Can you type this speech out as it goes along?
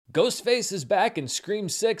Ghostface is back in Scream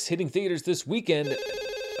 6, hitting theaters this weekend.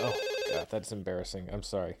 Oh, God, that's embarrassing. I'm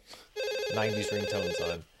sorry. 90s ringtone's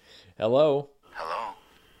on. Hello? Hello?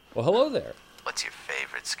 Well, hello there. What's your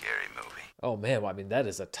favorite scary movie? Oh, man, well, I mean, that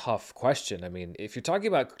is a tough question. I mean, if you're talking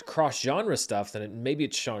about cross-genre stuff, then maybe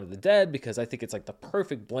it's Shaun of the Dead, because I think it's like the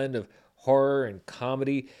perfect blend of horror and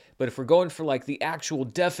comedy. But if we're going for like the actual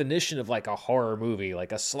definition of like a horror movie,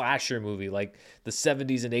 like a slasher movie, like the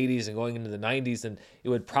 70s and 80s and going into the 90s, then it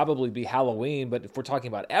would probably be Halloween. But if we're talking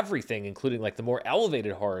about everything, including like the more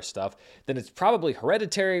elevated horror stuff, then it's probably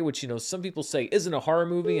Hereditary, which, you know, some people say isn't a horror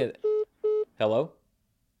movie. And hello?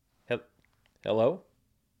 Hello?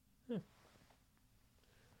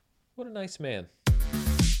 What a nice man.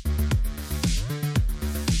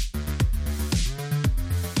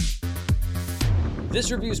 This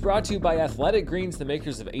review is brought to you by Athletic Greens, the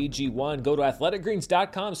makers of AG1. Go to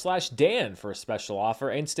athleticgreens.com/Dan for a special offer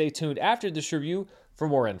and stay tuned after this review for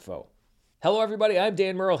more info. Hello everybody, I'm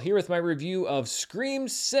Dan Murrell here with my review of Scream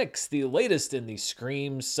 6, the latest in the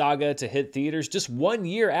Scream saga to hit theaters just 1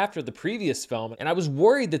 year after the previous film. And I was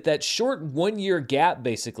worried that short 1 year gap,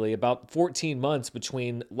 basically, about 14 months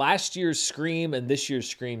between last year's Scream and this year's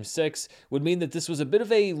Scream 6, would mean that this was a bit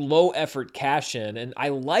of a low effort cash in. And I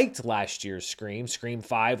liked last year's Scream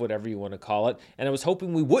 5, whatever you want to call it. And I was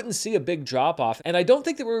hoping we wouldn't see a big drop off. And I don't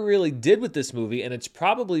think that we really did with this movie. And it's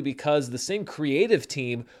probably because the same creative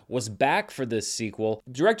team was back for this sequel.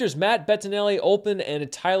 Directors Matt Bettinelli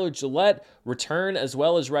and Tyler Gillette return, as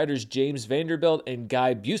well as writers James Vanderbilt and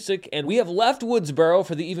Guy Busick. And we have left Woodsboro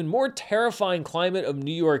for the even more terrifying climate of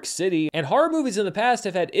New York City. And horror movies in the past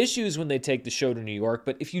have had issues when they take the show to New York.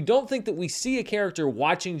 But if you don't think that we see a character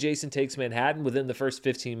watching Jason Takes Manhattan within the first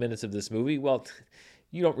 15 minutes of this movie, well,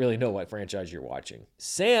 you don't really know what franchise you're watching.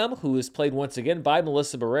 Sam, who is played once again by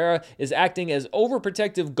Melissa Barrera, is acting as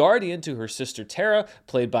overprotective guardian to her sister Tara,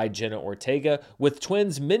 played by Jenna Ortega, with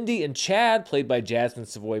twins Mindy and Chad, played by Jasmine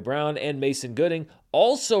Savoy Brown and Mason Gooding,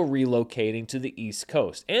 also relocating to the East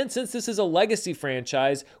Coast. And since this is a legacy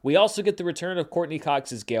franchise, we also get the return of Courtney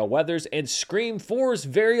Cox's Gale Weathers and Scream 4's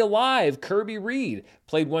very alive Kirby Reed,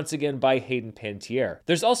 played once again by Hayden Panettiere.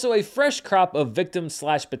 There's also a fresh crop of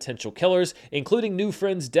victims/potential killers, including new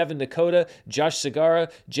friends Devin Nakota, Josh Segarra,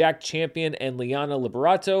 Jack Champion, and Liana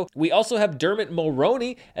Liberato. We also have Dermot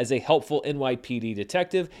Mulroney as a helpful NYPD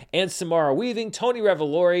detective, and Samara Weaving, Tony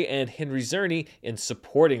Revolori, and Henry Czerny in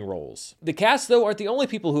supporting roles. The cast, though, aren't the only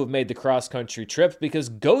people who have made the cross-country trip, because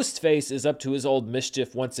Ghostface is up to his old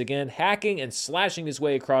mischief once again, hacking and slashing his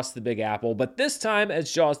way across the Big Apple. But this time,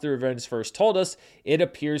 as Jaws the Revenge first told us, it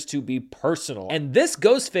appears to be personal. And this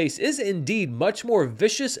Ghostface is indeed much more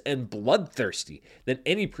vicious and bloodthirsty than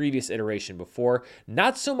any previous iteration before.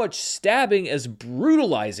 Not so much stabbing as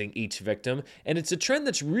brutalizing each victim, and it's a trend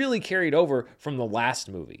that's really carried over from the last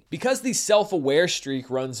movie. Because the self-aware streak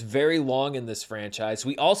runs very long in this franchise,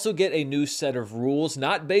 we also get a new set of rules,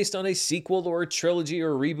 not based on a sequel or a trilogy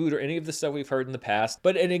or a reboot or any of the stuff we've heard in the past,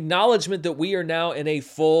 but an acknowledgement that we are now in a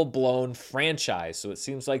full-blown franchise. So it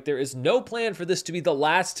seems like there is no plan for this to be the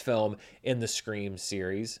last film in the Scream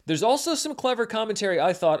series. There's also some clever commentary,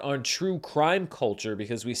 I thought, on true crime culture,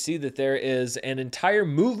 because we see that there is an entire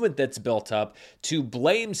movement that's built up to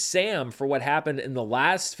blame Sam for what happened in the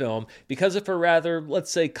last film because of her rather,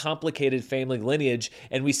 let's say, complicated family lineage.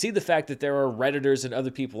 And we see the fact that there are Redditors and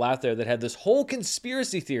other people out there that have this whole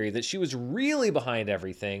conspiracy theory that she was really behind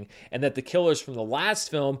everything and that the killers from the last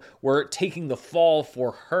film were taking the fall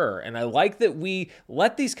for her. And I like that we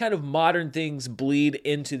let these kind of modern things bleed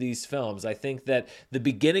into these films. I think that the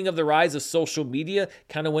beginning of the rise of social media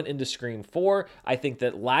kind of went into Scream 4. I think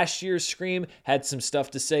that last year's Scream had some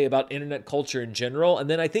stuff to say about internet culture in general. And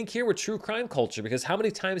then I think here with true crime culture, because how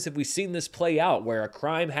many times have we seen this play out where a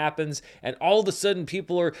crime happens and all of a sudden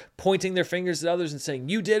people are pointing their fingers at others and saying,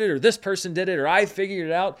 you did it, or this person did it, or I figured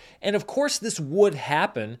it out. And of course this would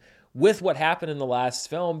happen with what happened in the last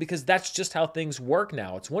film, because that's just how things work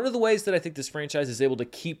now. It's one of the ways that I think this franchise is able to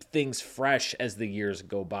keep things fresh as the years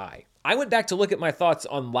go by. I went back to look at my thoughts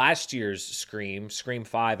on last year's Scream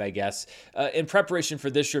 5, I guess, in preparation for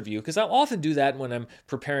this review, because I'll often do that when I'm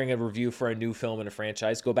preparing a review for a new film in a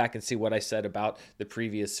franchise, go back and see what I said about the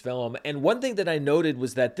previous film. And one thing that I noted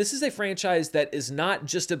was that this is a franchise that is not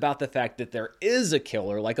just about the fact that there is a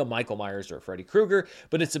killer, like a Michael Myers or a Freddy Krueger,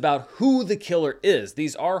 but it's about who the killer is.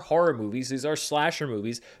 These are horror movies, these are slasher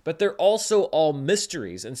movies, but they're also all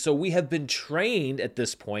mysteries. And so we have been trained at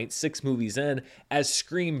this point, 6 movies in, as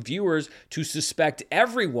Scream viewers, to suspect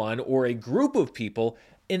everyone or a group of people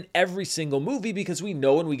in every single movie, because we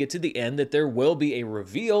know when we get to the end that there will be a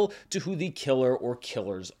reveal to who the killer or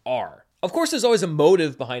killers are. Of course, there's always a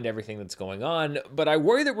motive behind everything that's going on, but I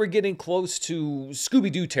worry that we're getting close to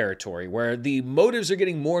Scooby-Doo territory, where the motives are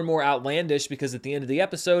getting more and more outlandish because at the end of the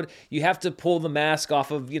episode, you have to pull the mask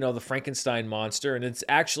off of, the Frankenstein monster, and it's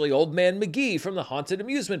actually Old Man McGee from the Haunted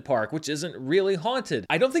Amusement Park, which isn't really haunted.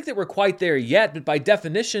 I don't think that we're quite there yet, but by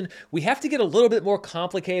definition, we have to get a little bit more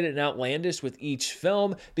complicated and outlandish with each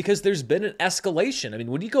film because there's been an escalation. I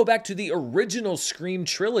mean, when you go back to the original Scream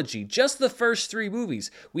trilogy, just the first 3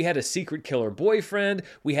 movies, we had a secret killer boyfriend,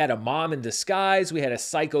 we had a mom in disguise, we had a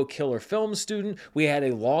psycho killer film student, we had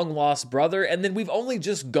a long lost brother, and then we've only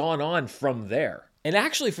just gone on from there. And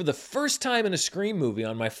actually, for the first time in a Scream movie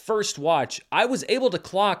on my first watch, I was able to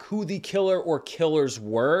clock who the killer or killers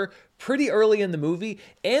were pretty early in the movie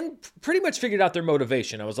and pretty much figured out their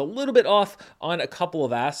motivation. I was a little bit off on a couple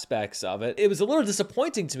of aspects of it. It was a little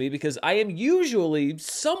disappointing to me because I am usually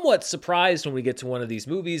somewhat surprised when we get to one of these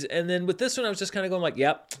movies. And then with this one, I was just kind of going like,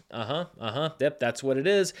 yep, yep, that's what it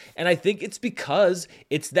is. And I think it's because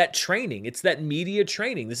it's that training. It's that media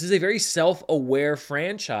training. This is a very self-aware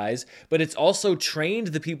franchise, but it's also trained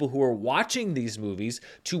the people who are watching these movies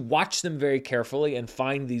to watch them very carefully and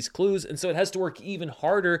find these clues. And so it has to work even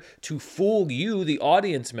harder to fool you, the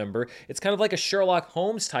audience member. It's kind of like a Sherlock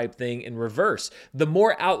Holmes type thing in reverse. The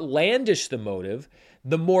more outlandish the motive,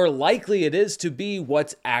 the more likely it is to be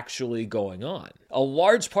what's actually going on. A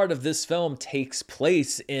large part of this film takes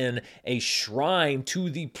place in a shrine to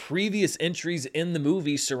the previous entries in the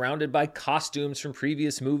movie, surrounded by costumes from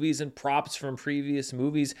previous movies and props from previous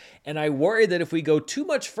movies. And I worry that if we go too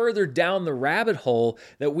much further down the rabbit hole,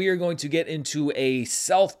 that we are going to get into a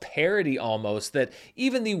self-parody almost that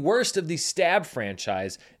even the worst of the Stab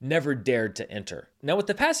franchise never dared to enter. Now, with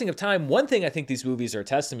the passing of time, one thing I think these movies are a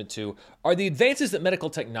testament to are the advances that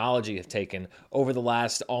medical technology have taken over the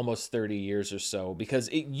last almost 30 years or so, because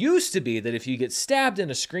it used to be that if you get stabbed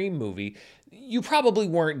in a Scream movie, you probably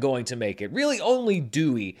weren't going to make it. Really, only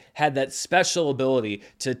Dewey had that special ability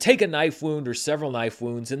to take a knife wound or several knife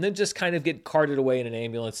wounds and then just kind of get carted away in an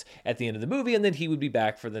ambulance at the end of the movie, and then he would be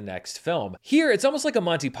back for the next film. Here, it's almost like a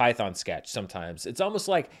Monty Python sketch sometimes. It's almost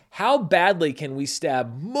like, how badly can we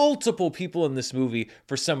stab multiple people in this movie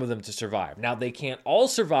for some of them to survive? Now, they can't all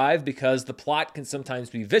survive because the plot can sometimes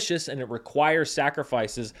be vicious and it requires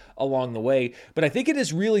sacrifices along the way, but I think it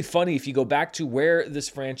is really funny if you go back to where this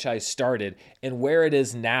franchise started and where it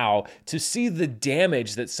is now to see the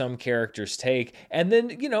damage that some characters take. And then,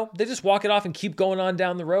 they just walk it off and keep going on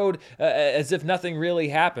down the road as if nothing really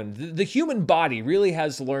happened. The human body really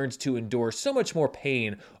has learned to endure so much more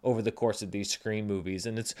pain over the course of these Scream movies.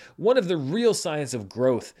 And it's one of the real signs of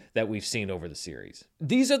growth that we've seen over the series.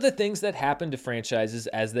 These are the things that happen to franchises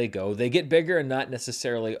as they go. They get bigger and not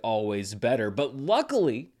necessarily always better. But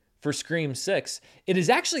luckily, for Scream 6, it is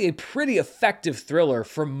actually a pretty effective thriller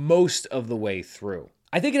for most of the way through.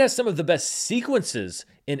 I think it has some of the best sequences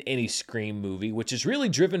in any Scream movie, which is really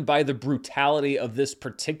driven by the brutality of this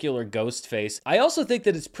particular ghost face. I also think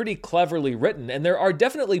that it's pretty cleverly written, and there are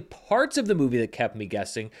definitely parts of the movie that kept me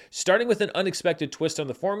guessing, starting with an unexpected twist on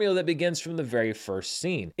the formula that begins from the very first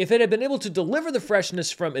scene. If it had been able to deliver the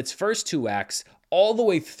freshness from its first 2 acts all the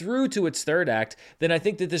way through to its 3rd act, then I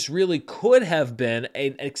think that this really could have been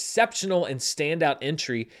an exceptional and standout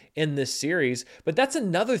entry in this series. But that's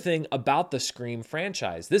another thing about the Scream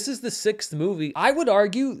franchise. This is the 6th movie. I would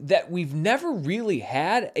argue that we've never really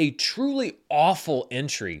had a truly awful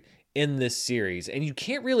entry in this series. And you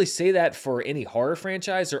can't really say that for any horror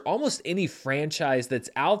franchise or almost any franchise that's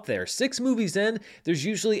out there. 6 movies in, there's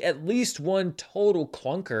usually at least one total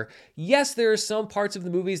clunker. Yes, there are some parts of the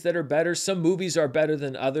movies that are better. Some movies are better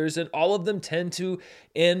than others, and all of them tend to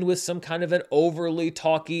end with some kind of an overly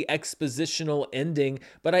talky expositional ending.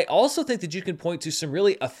 But I also think that you can point to some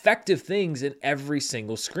really effective things in every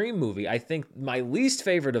single Scream movie. I think my least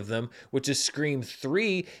favorite of them, which is Scream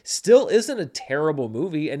 3, still isn't a terrible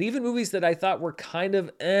movie, and even movies that I thought were kind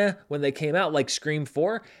of when they came out, like Scream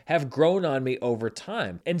 4, have grown on me over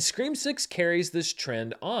time. And Scream 6 carries this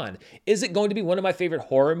trend on. Is it going to be one of my favorite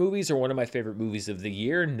horror movies or one of my favorite movies of the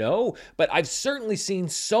year? No, but I've certainly seen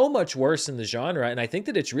so much worse in the genre, and I think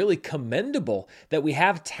that it's really commendable that we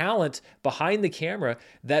have talent behind the camera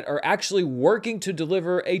that are actually working to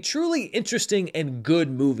deliver a truly interesting and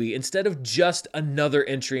good movie instead of just another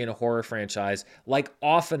entry in a horror franchise, like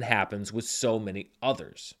often happens with so many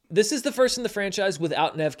others. This is the first in the franchise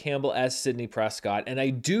without Neve Campbell as Sidney Prescott, and I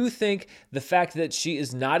do think the fact that she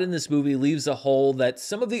is not in this movie leaves a hole that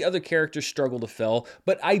some of the other characters struggle to fill,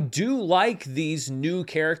 but I do like these new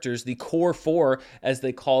characters, the core four, as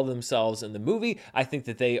they call themselves in the movie. I think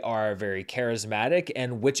that they are very charismatic,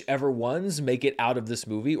 and whichever ones make it out of this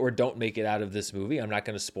movie or don't make it out of this movie, I'm not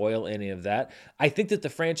going to spoil any of that. I think that the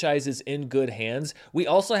franchise is in good hands. We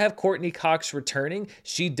also have Courtney Cox returning.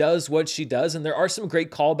 She does what she does, and there are some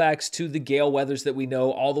great callbacks to the Gale Weathers that we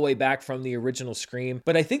know all the way back from the original Scream.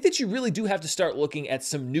 But I think that you really do have to start looking at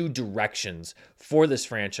some new directions for this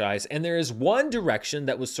franchise. And there is one direction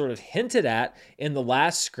that was sort of hinted at in the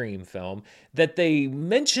last Scream film that they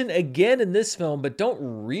mention again in this film, but don't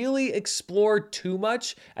really explore too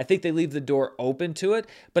much. I think they leave the door open to it,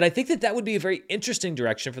 but I think that that would be a very interesting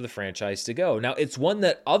direction for the franchise to go. Now, it's one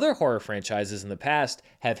that other horror franchises in the past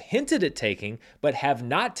have hinted at taking, but have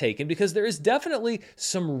not taken, because there is definitely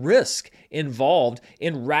some risk involved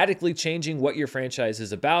in radically changing what your franchise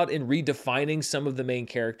is about, in redefining some of the main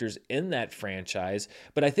characters in that franchise.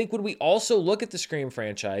 But I think when we also look at the Scream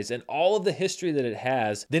franchise and all of the history that it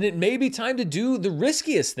has, then it may be time to do the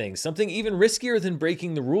riskiest thing, something even riskier than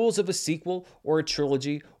breaking the rules of a sequel or a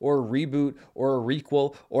trilogy or a reboot or a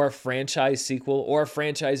requel or a franchise sequel or a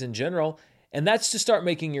franchise in general, and that's to start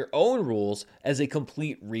making your own rules as a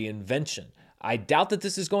complete reinvention. I doubt that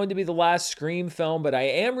this is going to be the last Scream film, but I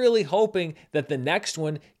am really hoping that the next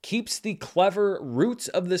one keeps the clever roots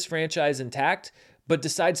of this franchise intact, but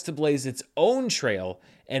decides to blaze its own trail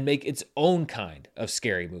and make its own kind of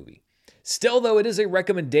scary movie. Still, though, it is a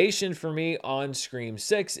recommendation for me on Scream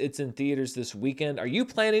 6. It's in theaters this weekend. Are you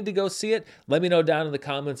planning to go see it? Let me know down in the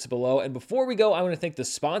comments below. And before we go, I want to thank the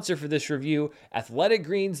sponsor for this review, Athletic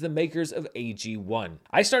Greens, the makers of AG1.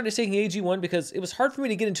 I started taking AG1 because it was hard for me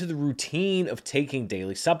to get into the routine of taking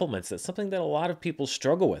daily supplements. That's something that a lot of people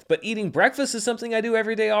struggle with. But eating breakfast is something I do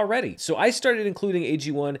every day already. So I started including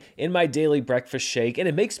AG1 in my daily breakfast shake, and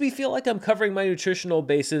it makes me feel like I'm covering my nutritional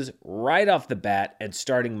bases right off the bat and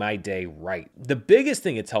starting my day right. The biggest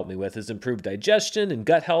thing it's helped me with is improved digestion and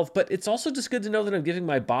gut health, but it's also just good to know that I'm giving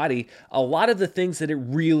my body a lot of the things that it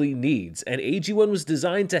really needs. And AG1 was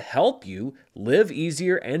designed to help you live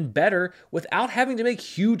easier and better without having to make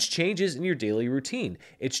huge changes in your daily routine.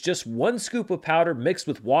 It's just one scoop of powder mixed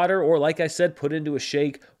with water, or like I said, put into a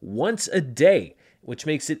shake once a day, which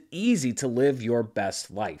makes it easy to live your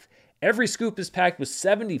best life. Every scoop is packed with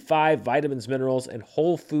 75 vitamins, minerals, and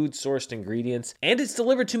whole food sourced ingredients, and it's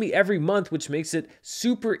delivered to me every month, which makes it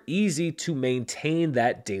super easy to maintain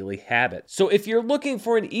that daily habit. So if you're looking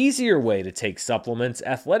for an easier way to take supplements,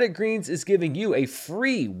 Athletic Greens is giving you a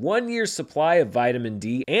free 1-year supply of vitamin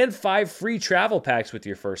D and 5 free travel packs with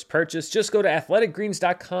your first purchase. Just go to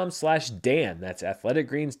athleticgreens.com/Dan. That's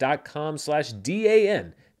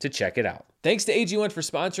athleticgreens.com/DAN to check it out. Thanks to AG1 for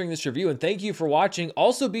sponsoring this review, and thank you for watching.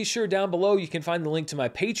 Also, be sure down below you can find the link to my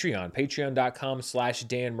Patreon,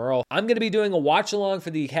 patreon.com/Dan Murrell. I'm going to be doing a watch-along for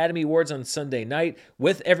the Academy Awards on Sunday night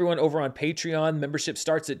with everyone over on Patreon. Membership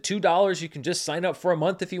starts at $2. You can just sign up for a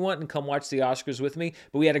month if you want and come watch the Oscars with me.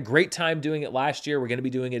 But we had a great time doing it last year. We're going to be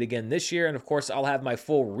doing it again this year, and of course, I'll have my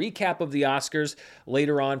full recap of the Oscars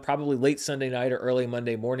later on, probably late Sunday night or early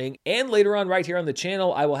Monday morning. And later on, right here on the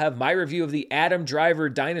channel, I will have my review of the Adam Driver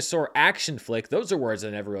dinosaur action flick. Those are words I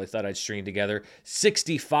never really thought I'd string together.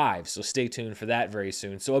 65. So stay tuned for that very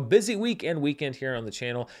soon. So a busy week and weekend here on the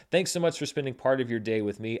channel. Thanks so much for spending part of your day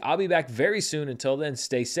with me. I'll be back very soon. Until then,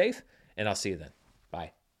 stay safe, and I'll see you then.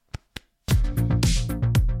 Bye.